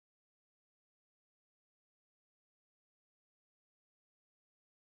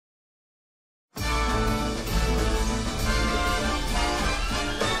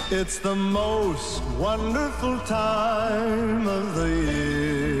It's the most wonderful time of the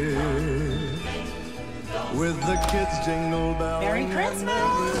year, with the kids jingle bells. Merry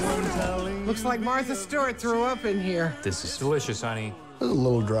Christmas! Looks like Martha Stewart threw up in here. This is delicious, honey. It's a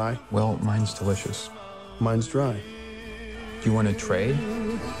little dry. Well, mine's delicious. Mine's dry. Do you want to trade?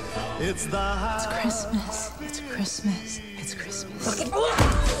 It's Christmas. It's Christmas. It's Christmas.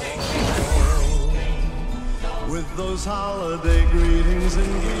 with those holiday greetings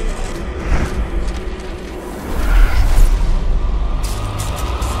and gifts.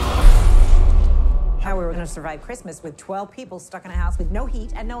 How we were going to survive Christmas with 12 people stuck in a house with no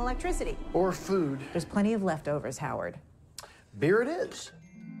heat and no electricity. Or food. There's plenty of leftovers, Howard. Beer it is.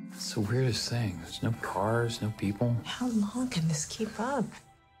 It's the weirdest thing. There's no cars, no people. How long can this keep up?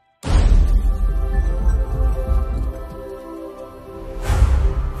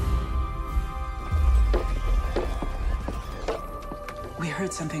 We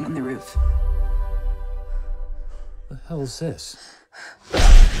heard something on the roof. What the hell is this?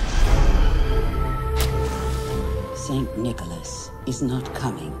 Saint Nicholas is not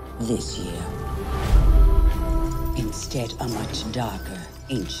coming this year. Instead, a much darker,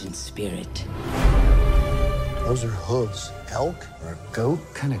 ancient spirit. Those are hooves. Elk or a goat?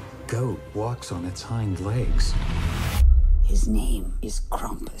 What kind of goat walks on its hind legs? His name is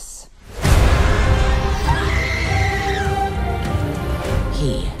Krampus.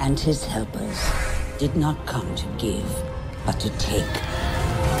 He and his helpers did not come to give, but to take.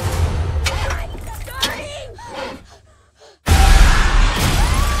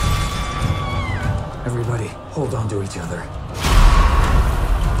 Everybody, hold on to each other.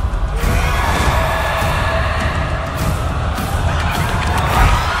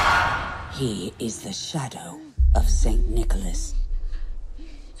 He is the shadow of Saint Nicholas.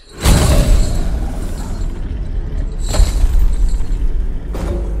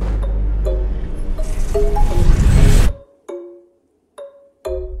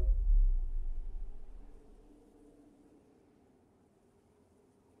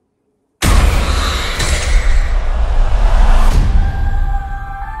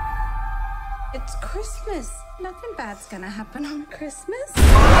 It's Christmas. Nothing bad's gonna happen on Christmas.